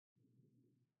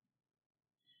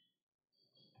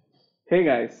Hey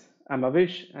guys, I'm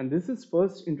Avish and this is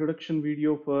first introduction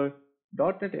video for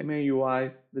 .NET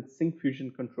MAUI with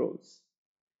Syncfusion controls.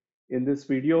 In this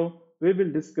video, we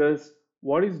will discuss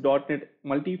what is .NET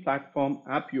Multi-Platform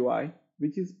App UI,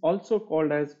 which is also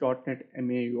called as .NET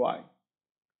MAUI.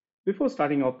 Before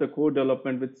starting off the code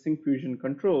development with Syncfusion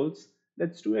controls,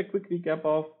 let's do a quick recap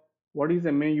of what is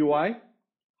MAUI,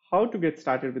 how to get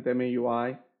started with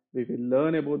MAUI. We will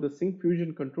learn about the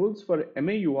Syncfusion controls for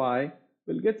MAUI.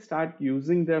 We'll get started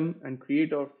using them and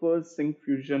create our first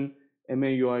Syncfusion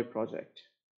MAUI project.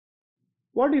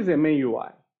 What is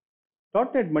MAUI?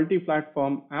 .NET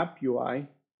Multi-Platform App UI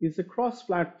is a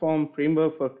cross-platform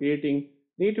framework for creating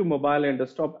native mobile and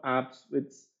desktop apps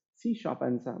with C#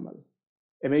 and XAML.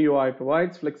 MAUI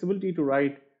provides flexibility to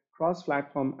write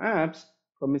cross-platform apps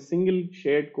from a single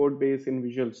shared code base in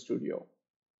Visual Studio.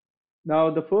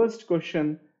 Now, the first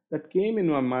question that came in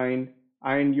my mind,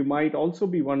 and you might also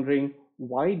be wondering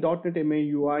why .NET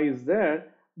MAUI is there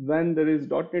when there is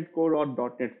 .NET Core or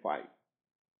 .NET 5.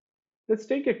 Let's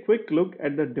take a quick look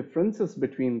at the differences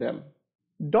between them.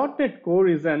 .NET Core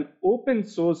is an open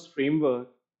source framework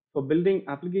for building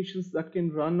applications that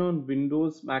can run on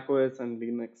Windows, macOS, and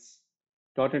Linux.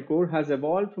 .NET Core has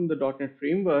evolved from the .NET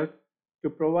framework to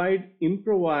provide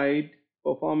improvised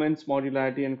performance,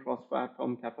 modularity, and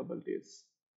cross-platform capabilities.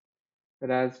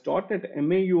 Whereas .NET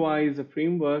MAUI is a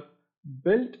framework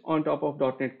built on top of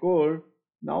 .NET Core,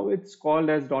 now it's called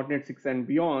as .NET 6 and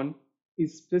beyond,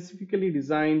 is specifically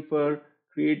designed for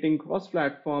creating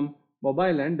cross-platform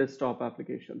mobile and desktop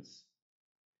applications.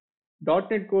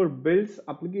 .NET Core builds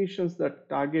applications that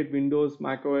target Windows,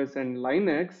 macOS, and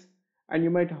Linux, and you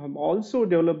might have also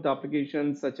developed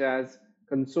applications such as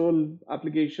console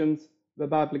applications,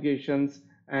 web applications,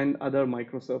 and other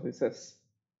microservices.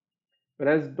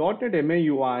 Whereas .NET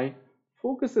MAUI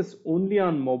focuses only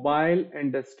on mobile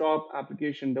and desktop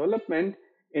application development,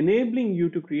 enabling you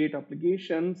to create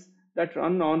applications that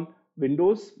run on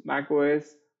Windows,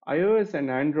 macOS, iOS, and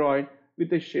Android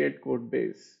with a shared code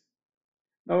base.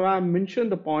 Now, I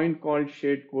mentioned the point called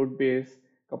shared code base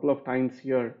a couple of times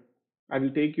here. I will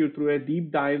take you through a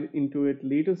deep dive into it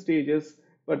later stages,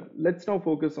 but let's now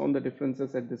focus on the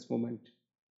differences at this moment.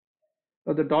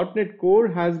 Now, the .NET Core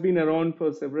has been around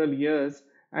for several years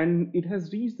and it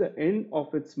has reached the end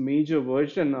of its major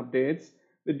version updates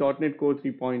with .NET Core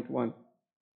 3.1.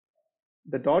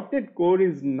 The .NET Core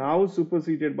is now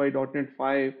superseded by .NET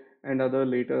 5 and other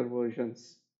later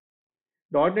versions.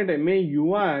 .NET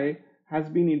MAUI has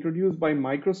been introduced by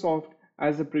Microsoft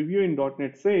as a preview in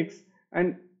 .NET 6,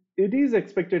 and it is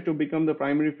expected to become the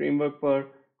primary framework for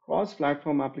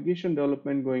cross-platform application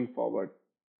development going forward.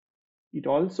 It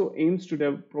also aims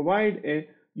to provide a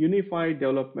unified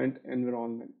development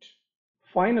environment.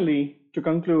 Finally, to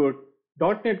conclude,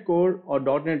 .NET Core or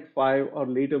 .NET 5 or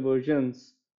later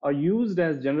versions are used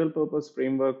as general purpose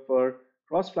framework for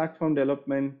cross-platform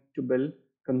development to build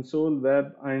console,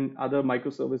 web, and other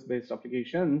microservice based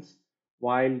applications,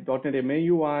 while .NET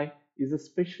MAUI is a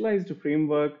specialized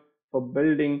framework for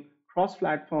building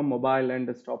cross-platform mobile and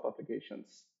desktop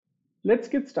applications. Let's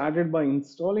get started by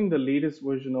installing the latest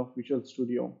version of Visual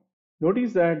Studio.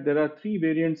 Notice that there are three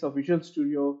variants of Visual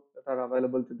Studio that are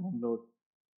available to download.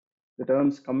 The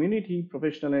terms community,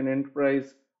 professional, and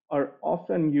enterprise are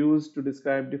often used to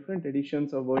describe different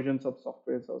editions or versions of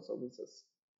software or services.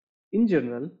 In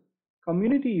general,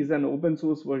 community is an open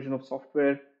source version of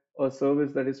software or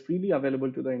service that is freely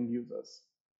available to the end users.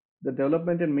 The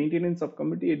development and maintenance of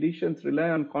community editions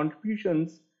rely on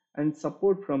contributions and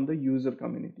support from the user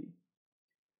community.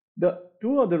 The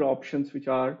two other options, which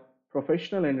are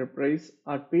professional enterprise,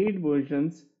 are paid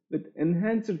versions with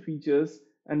enhanced features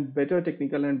and better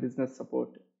technical and business support.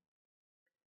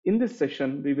 In this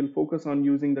session, we will focus on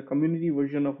using the community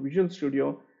version of Visual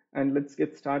Studio, and let's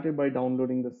get started by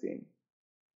downloading the same.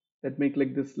 Let me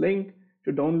click this link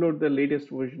to download the latest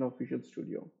version of Visual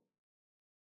Studio.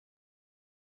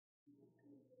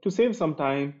 To save some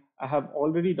time, I have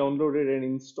already downloaded and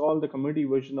installed the community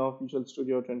version of Visual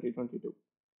Studio 2022.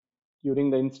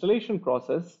 During the installation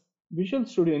process, Visual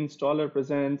Studio Installer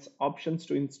presents options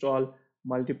to install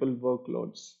multiple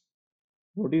workloads.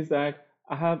 Notice that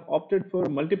I have opted for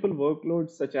multiple workloads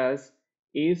such as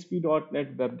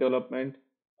ASP.NET Web Development,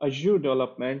 Azure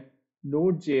Development,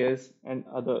 Node.js, and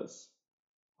others.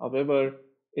 However,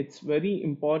 it's very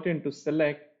important to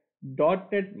select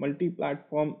 .NET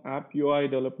Multi-Platform App UI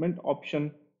Development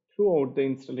option throughout the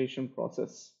installation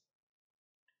process.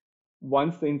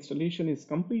 Once the installation is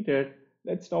completed,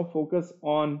 let's now focus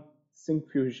on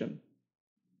Syncfusion.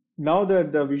 Now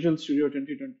that the Visual Studio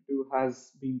 2022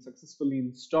 has been successfully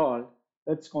installed,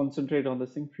 let's concentrate on the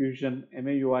Syncfusion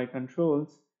MAUI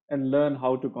controls and learn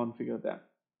how to configure them.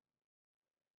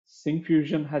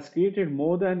 Syncfusion has created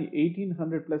more than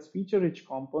 1800 plus feature-rich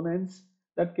components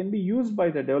that can be used by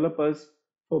the developers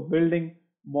for building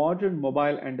modern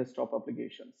mobile and desktop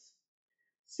applications.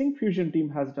 Syncfusion team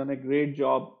has done a great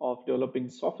job of developing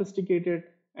sophisticated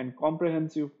and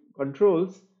comprehensive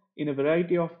controls in a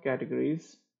variety of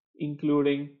categories,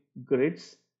 including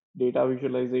grids, data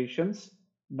visualizations,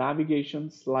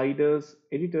 navigation, sliders,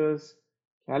 editors,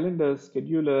 calendars,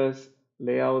 schedulers,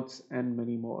 layouts, and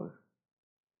many more.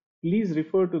 Please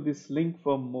refer to this link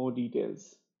for more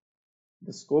details.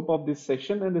 The scope of this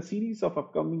session and the series of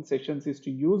upcoming sessions is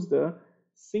to use the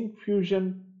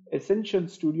Syncfusion Essential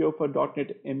Studio for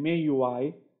 .NET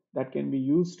MAUI that can be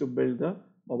used to build the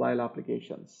mobile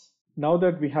applications. Now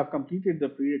that we have completed the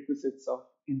prerequisites of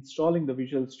installing the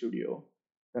Visual Studio,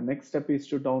 the next step is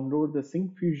to download the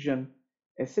Syncfusion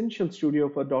Essential Studio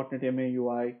for .NET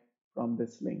MAUI from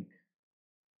this link.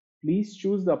 Please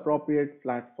choose the appropriate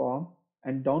platform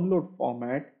and download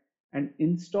format and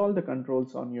install the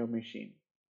controls on your machine.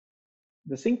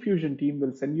 The Syncfusion team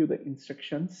will send you the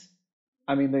installation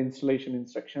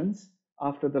instructions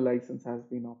after the license has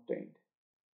been obtained.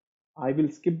 I will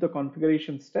skip the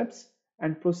configuration steps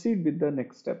and proceed with the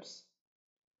next steps.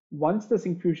 Once the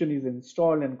Syncfusion is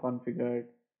installed and configured,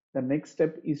 the next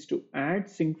step is to add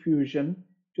Syncfusion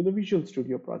to the Visual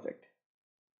Studio project.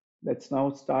 Let's now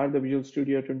start the Visual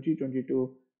Studio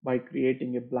 2022 by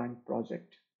creating a blank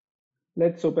project.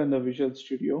 Let's open the Visual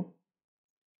Studio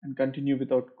and continue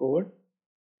without code.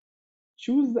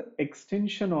 Choose the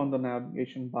extension on the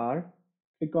navigation bar,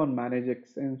 click on Manage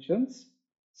Extensions,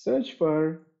 search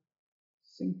for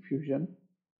Syncfusion.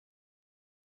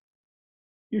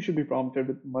 You should be prompted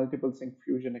with multiple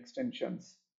Syncfusion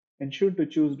extensions. Ensure to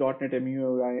choose .NET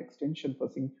MAUI extension for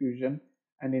Syncfusion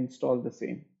and install the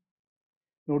same.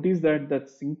 Notice that the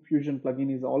Syncfusion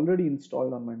plugin is already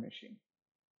installed on my machine.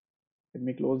 Let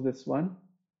me close this one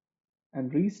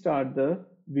and restart the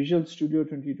Visual Studio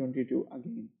 2022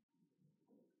 again.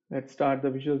 Let's start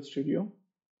the Visual Studio.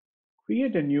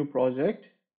 Create a new project.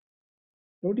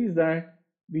 Notice that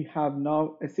we have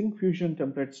now a Syncfusion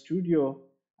Template Studio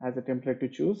as a template to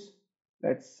choose.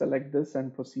 Let's select this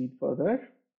and proceed further.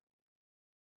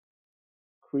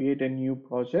 Create a new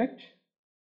project.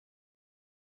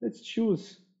 Let's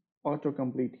choose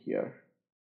autocomplete here.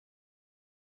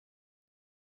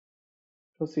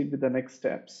 Proceed with the next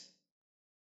steps.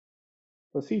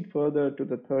 Proceed further to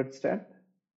the third step,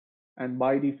 and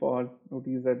by default,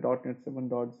 notice that .NET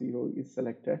 7.0 is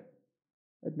selected.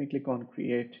 Let me click on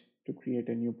Create to create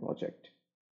a new project.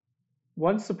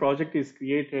 Once the project is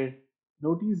created,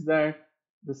 notice that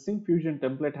the Syncfusion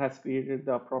template has created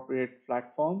the appropriate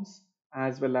platforms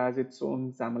as well as its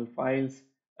own XAML files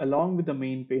along with the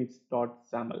main page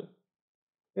 .xaml.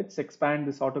 Let's expand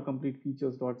this autocomplete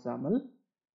features.xaml.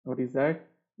 Notice that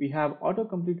we have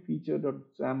autocomplete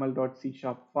feature.xaml.c#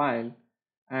 file,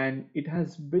 and it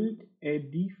has built a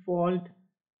default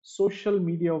social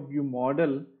media view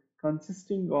model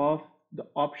consisting of the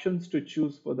options to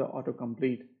choose for the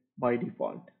autocomplete by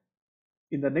default.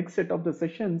 In the next set of the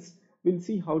sessions, we'll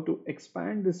see how to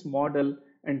expand this model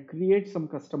and create some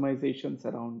customizations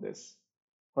around this.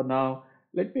 For now,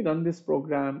 let me run this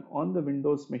program on the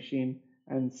Windows machine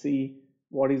and see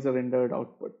what is the rendered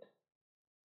output.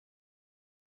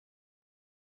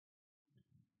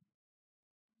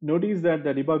 Notice that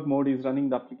the debug mode is running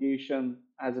the application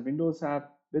as a Windows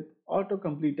app with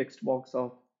autocomplete text box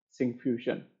of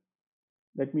Syncfusion.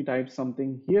 Let me type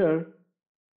something here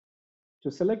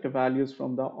to select values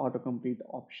from the autocomplete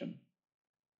option.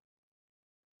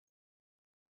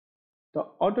 The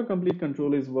autocomplete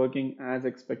control is working as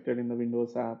expected in the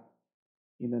Windows app.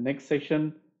 In the next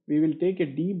session, we will take a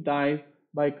deep dive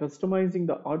by customizing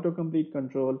the autocomplete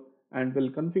control and will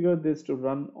configure this to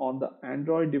run on the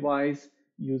Android device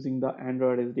using the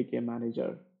Android SDK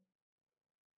Manager.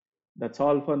 That's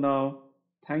all for now.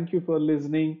 Thank you for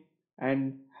listening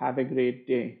and have a great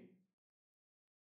day.